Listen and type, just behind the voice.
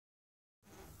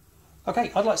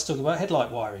Okay, I'd like to talk about headlight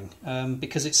wiring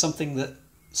because it's something that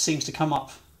seems to come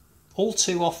up all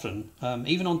too often,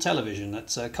 even on television,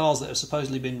 that cars that have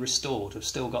supposedly been restored have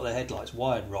still got their headlights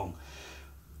wired wrong.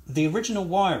 The original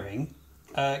wiring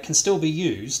can still be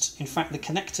used. In fact, the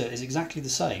connector is exactly the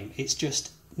same. It's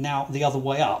just now the other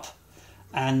way up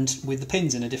and with the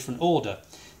pins in a different order.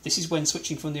 This is when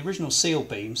switching from the original seal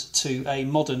beams to a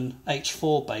modern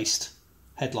H4 based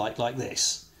headlight like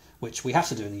this, which we have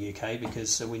to do in the UK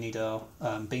because we need our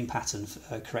beam pattern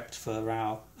correct for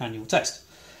our annual test.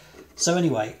 So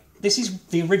anyway, this is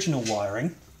the original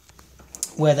wiring,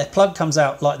 where the plug comes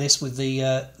out like this with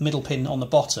the middle pin on the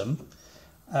bottom,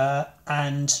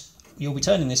 and you'll be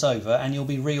turning this over and you'll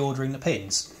be reordering the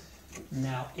pins.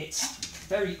 Now it's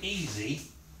very easy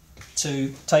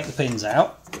to take the pins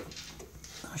out.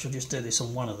 I shall just do this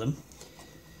on one of them.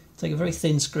 Take a very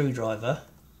thin screwdriver,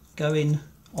 go in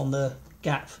on the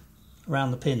gap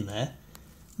around the pin there,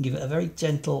 and give it a very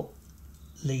gentle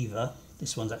lever.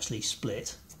 This one's actually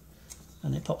split,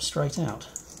 and it pops straight out.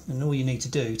 And all you need to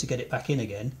do to get it back in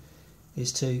again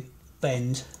is to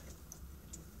bend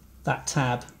that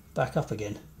tab back up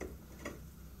again.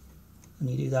 And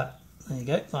you do that, there you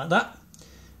go, like that.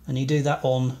 And you do that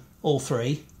on all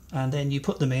three, and then you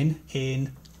put them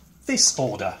in this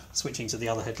order, switching to the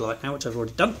other headlight now, which I've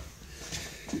already done.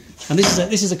 And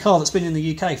this is a car that's been in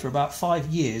the UK for about 5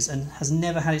 years and has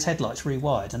never had its headlights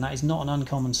rewired, and that is not an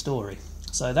uncommon story.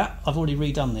 So that, I've already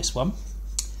redone this one.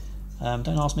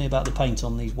 Don't ask me about the paint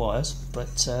on these wires,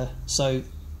 but so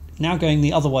now going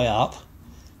the other way up,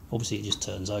 obviously it just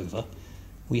turns over.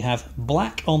 We have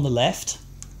black on the left,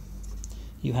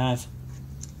 you have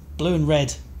blue and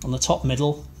red on the top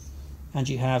middle, and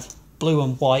you have blue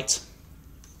and white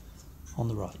on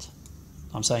the right.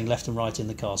 I'm saying left and right in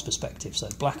the car's perspective. So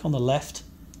black on the left,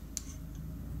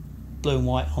 blue and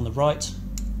white on the right,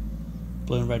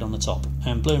 blue and red on the top.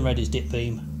 And blue and red is dip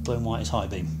beam, blue and white is high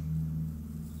beam.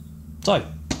 So,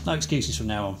 no excuses from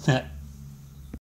now on.